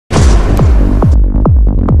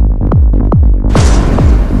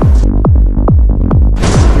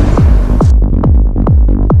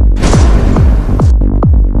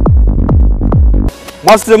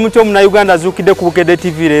Mwasule mutyo muna Uganda zukide ku Bukedde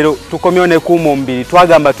TV lero tukomyo ne Kuuma Omubiri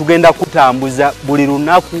twagamba tugenda kutambuza buli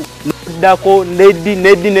lunaku ndako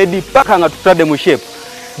nedi paka nga tutadde mu shape.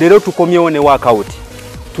 Lero tukomyewo ne workout.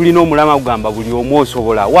 Tulina omulama kugamba buli omu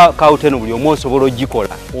osobola workout eno buli omu osobola ogikola.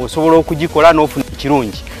 Osobola okugikola n'ofuna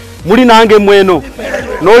kirungi. Muli nange mweno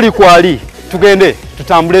n'oli kwali tugende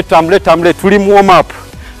tutambule tuli mu warm up.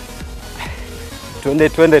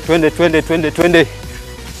 Twende.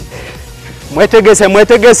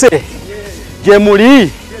 Mwetegese.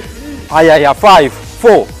 Jemuli. Aya 5,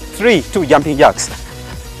 4, 3, 2 jumping jacks.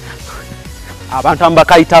 Abantu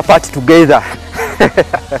ambakaita part together.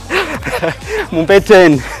 Mumpe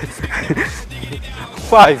 10.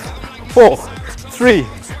 5, 4, 3,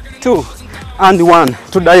 2 and 1.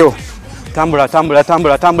 Tudayo.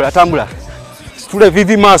 Tambula. Stule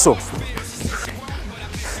vivi maso.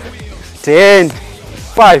 10,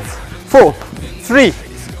 5, 4, 3,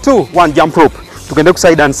 2, 1 jump rope. Tugende ku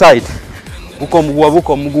side and side. Buko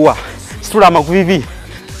mugua. Stula makuvivi.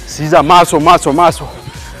 Siza maso.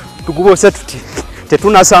 Tukubo setuti.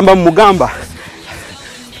 Tetuna samba mugamba.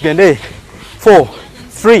 Tugende 4,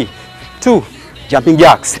 3, 2 jumping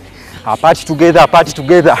jacks. Apart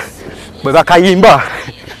together. Bweba kayimba.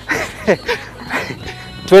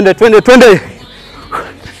 20.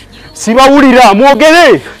 Sibawulira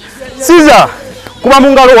mwogere. Siza kuba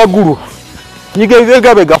mungalo waguru. Nyige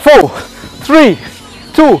bega 4, 3,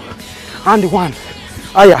 2 and 1.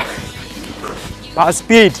 Aya. Pass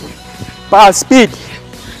speed.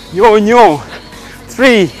 Nyo.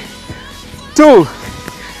 3, 2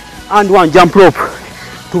 and 1 jump rope.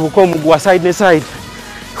 Tubuko mugwa side ne side.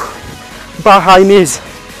 Ba high knees.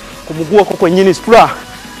 Kumugwa ko kwenyini spura.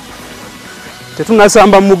 Tetuna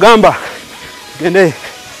samba mugamba. Gende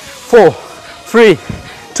 4, 3,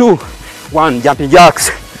 2, 1 jumping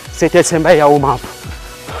jacks. Sete semba ya warm up.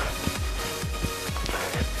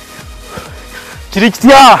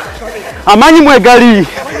 Chirikitya. Amanyi mwegali.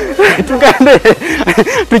 Tugende.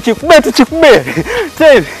 Tuchikube.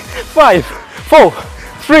 10, 5, 4,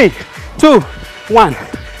 3, 2, 1.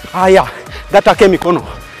 Aya. Gatake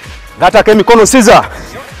mikono siza.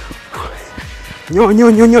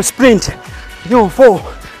 Nyo sprint. Nyo 4,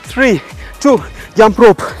 3, 2 jump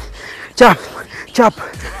rope. Chap.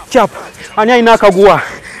 Anya inakagua.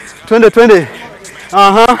 20.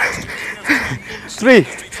 3,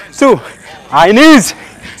 2. High knees.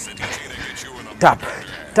 Tap.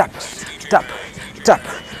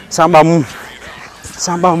 Samba mu.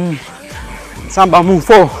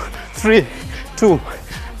 4, 3, 2.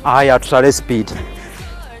 Aya tutale speed.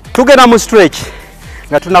 Tugenda mu stretch.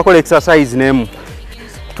 Nga tunakola exercise nemu.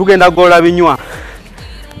 Tugenda gola ebinywa.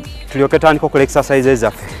 Tulyoke tandika okola exercises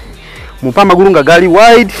zaffe. Mumpa amagulu nga gali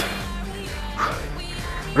wide.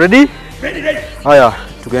 Ready? Aya,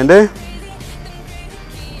 tugende.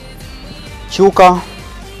 Chuka.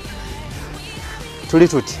 Tuli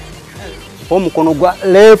tuti. Omukono gwa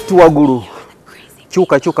left wagulu.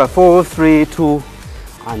 Chuka 4, 3, 2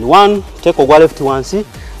 and 1. Take ogwa left once.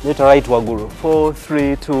 Let right wagulu. 4,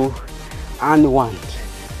 3, 2 and 1.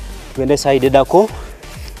 Tugende side dako.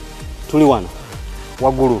 Tuli wano.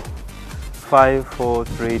 Wagulu. 5, 4,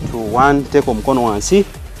 3, 2, 1. Take omukono wansi.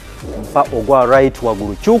 Mpa ogwa right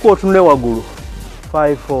wagulu. Chuka otunule wagulu.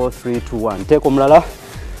 5, 4, 3, 2, 1. Take omulala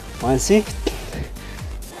wansi.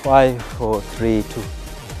 5, 4, 3, 2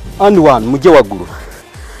 and 1. Muje wagulu.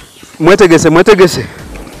 Mwetegese.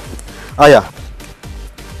 Aya.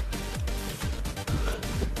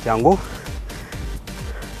 Jango.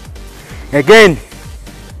 Again.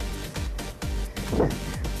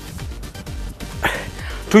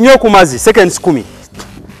 Tunywe ku mazi seconds 10.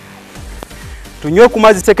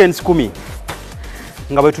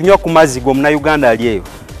 Nga bwe tunywa ku mazi go muna Uganda aliyeyo.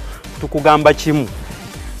 Tukugamba kimu.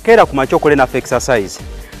 Kera ku macho kole na exercise.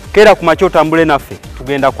 Kera ku macho tambule naffe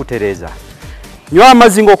tugenda kutereza. Nywa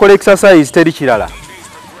amazi ng'okola exercise teri kirala.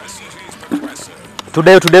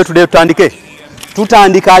 Today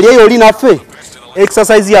tutandika aliyeyo oli naffe.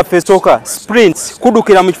 Exercise ya fesoka sprints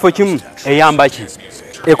kudukira mu kifo kimu eyamba ki.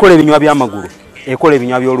 Ekola ebinywa by'amagulu. Ekola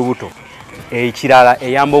ebinywa by'olubuto. Ekirala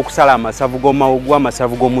eyamba okusala amasavu g'omawugwa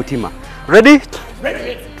amasavu g'omutima. Ready?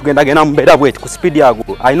 Tugenda mu beda bweti ku speed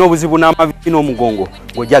yago. Alina obuzibu n'amavivi n'omugongo.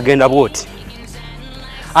 Gojja genda bwoti.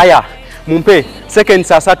 Aya, mumpe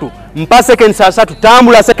seconds 3. Mpa seconds 3.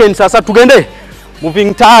 Tambula seconds 3. Tugende.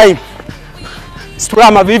 Moving time. Stula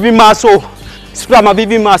amavivi maso.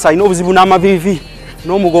 Alina obuzibu n'amavivi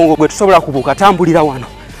n'omugongo gwe tusobola kubuka. Tambulira wano.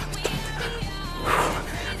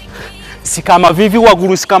 Sika amavivi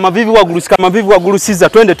wagulu. Siza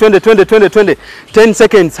 20. 10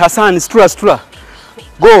 seconds. Hassan, stula.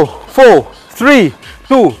 Go. 4, 3,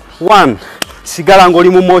 2, 1. sigala ng'oli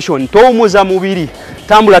mu motion towumuza mubiri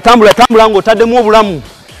tambula ng'otaddemu obulamu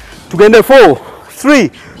tugende 4 3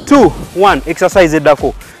 2 1 exercise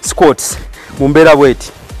eddako squats mu mbeera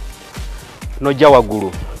bweti nojja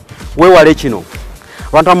waggulu weewale kino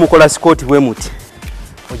abantu amukola squat bwe muti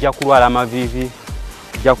ojja kulwala amaviivi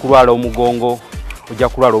ojja kulwala omugongo ojja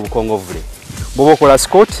kulwala obukongovule bw'oba okola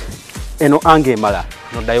squat eno ange emala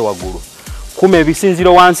noddayo waggulu kuma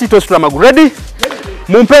ebisinziro wansi tositula amagulu ready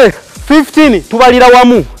mumpe 15 tubalira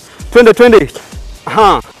wamu 20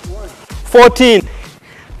 14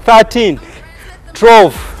 13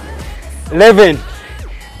 12 11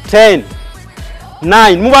 10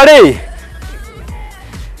 9 mubale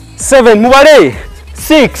 7 mubale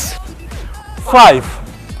 6 5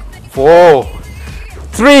 4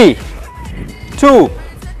 3 2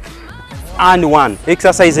 and 1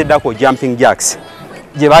 exercise eddako jumping jacks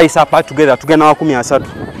gye bayisa apart together tugenda wa 13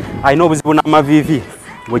 alina obuzibu n'amaviivi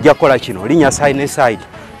ng'ojja kukola kino linnya side ne side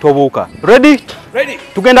tobuuka ready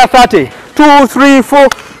tugenda 30 2 3 4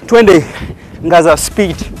 20 nga za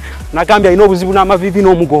speed nagambye alina obuzibu n'amaviivi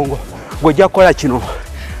n'omugongo ng'ojja kukola kino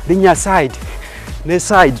linnya side ne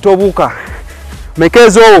side tobuuka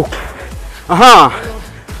mekezo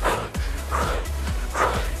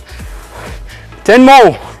 10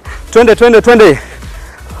 more 20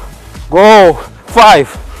 go 5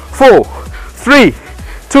 4 3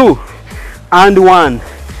 2 and 1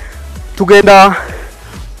 tugenda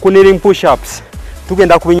ku kneeling push ups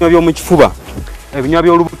tugenda ku binywa by'omu kifuba ebinywa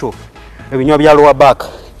by'olubuto ebinywa bya lower back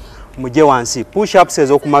mujje wansi push ups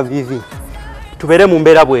ez'okumaviivi tubere mu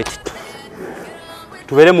mbeera bweti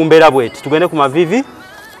tugende ku maviivi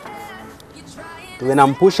tugenda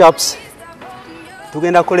mu push ups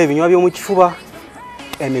tugenda kukola ebinywa by'omu kifuba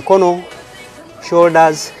emikono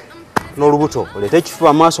shoulders n'olubuto oleete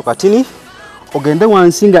ekifuba maaso katini ogende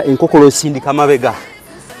wansi nga enkokolo osindika mabega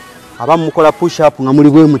abamu mukola push up nga muli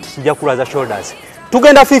bwe muti kijja kulwaza shoulders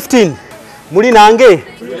tugenda 15 muli nange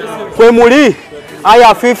kwe muli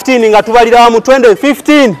aya 15 nga tubalira wamu 20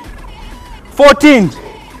 15 14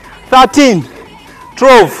 13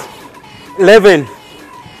 12 11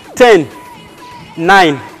 10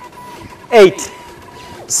 9 8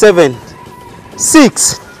 7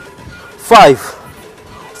 6 5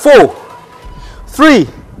 4 3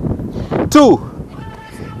 2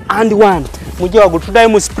 and 1 mujje waggulu tuddayo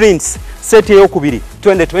mu sprints set ey'okubiri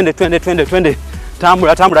 20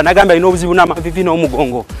 tambula nagambye alina obuzibu n'amavivi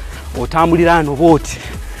n'omugongo otambulira ano bwoti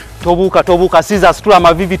tobuuka siza situla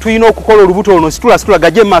amavivi tulina okukola olubuto luno situla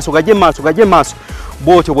gajje maaso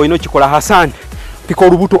bwotyo bw'olina okikola Hassan pika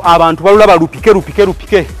olubuto abantu balulaba lupike go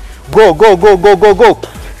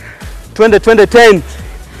 20 10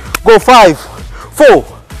 go 5 4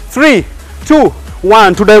 3 2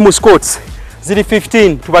 1 tuddayo mu squats ziri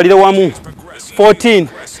 15 tubalire wamu 14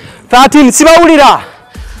 13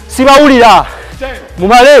 sibawulira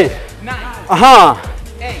mumale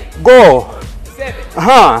go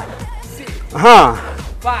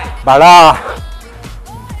bala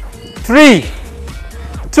 3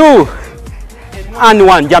 2 and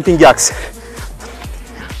 1 jumping jacks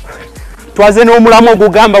twaze n'omulamu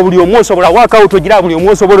ogugamba buli omu osobola workout ogira buli omu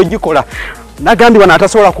osobola ogikola nagambye wano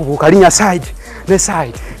atasobola kubuuka linnya side ne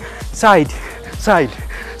side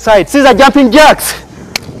siza jumping jacks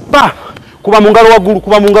ba kuba mu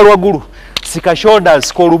ngalo waggulu sika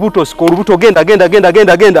shoulders ko olubuto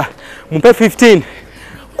genda mumpe 15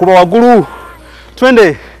 kuba waggulu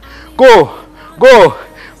 20 go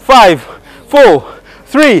 5 4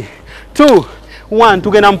 3 2 1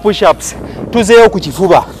 tugenda mu push ups tuzeeyo ku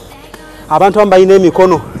kifuba abantu ambalina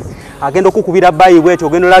emikono agenda okukubira bayi bwetyo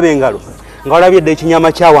ogenda olaba engalo nga olabye edda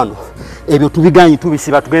ekinyama kya wano ebyo tubiganyi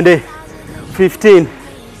tubisiba tugende 15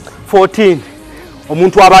 14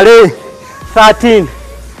 omuntu abale 13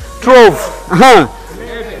 12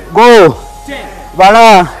 go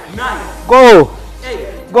bala go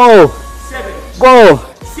 7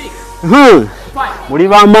 muli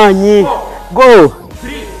bamaanyi go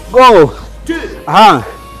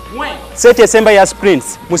seti esemba ya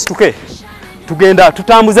sprints musituke tugenda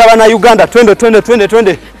tutambuza abana Uganda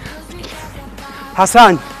 20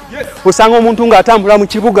 Hassan osanga omuntu ng'atambula mu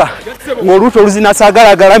kibuga ng'oluuto oluzina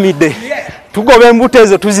sagalagalamidde tugoba embuto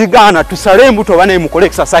ezo tuzigaana tusale embuto bane mukole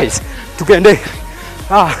exercise tugende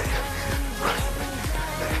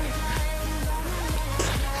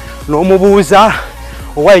n'omubuuza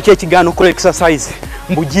owa ekyekigaana okukola exercise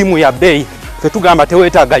mbu jimu ya bbeeyi tetugamba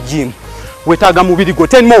teweetaaga jimu weetaaga mubiri gwo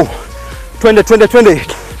 10 more 20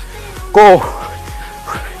 go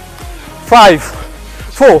 5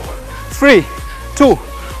 4 3 2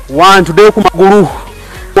 1 tuddeyo ku magulu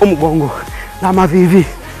omugongo n'amaviivi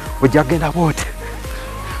ojja genda bwoti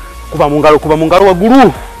kuba mu ngalo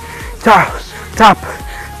waggulu. Tap tap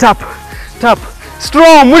tap tap.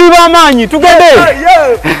 Strong, muli b'amaanyi, tugende.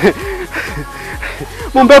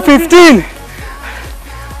 Mumbe 15.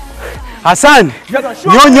 Hassan,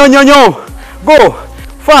 nyo. Go.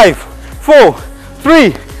 5, 4,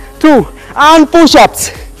 3, 2, and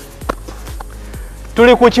push-ups.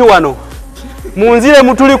 Tuli kuki wano? Munzire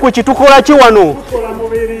mutuli kuki, tukola ki wano?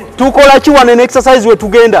 Tukola ki wano ne exercise we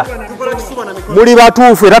tugenda? Muli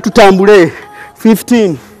batuufu era tutambule.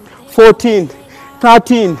 15, 14,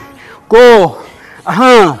 13, go.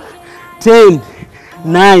 10,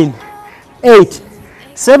 9, 8,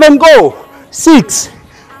 7, go. 6,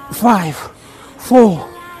 5, 4,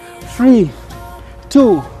 3,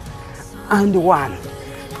 2, and 1.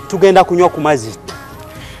 Tugenda kunywa ku mazzi.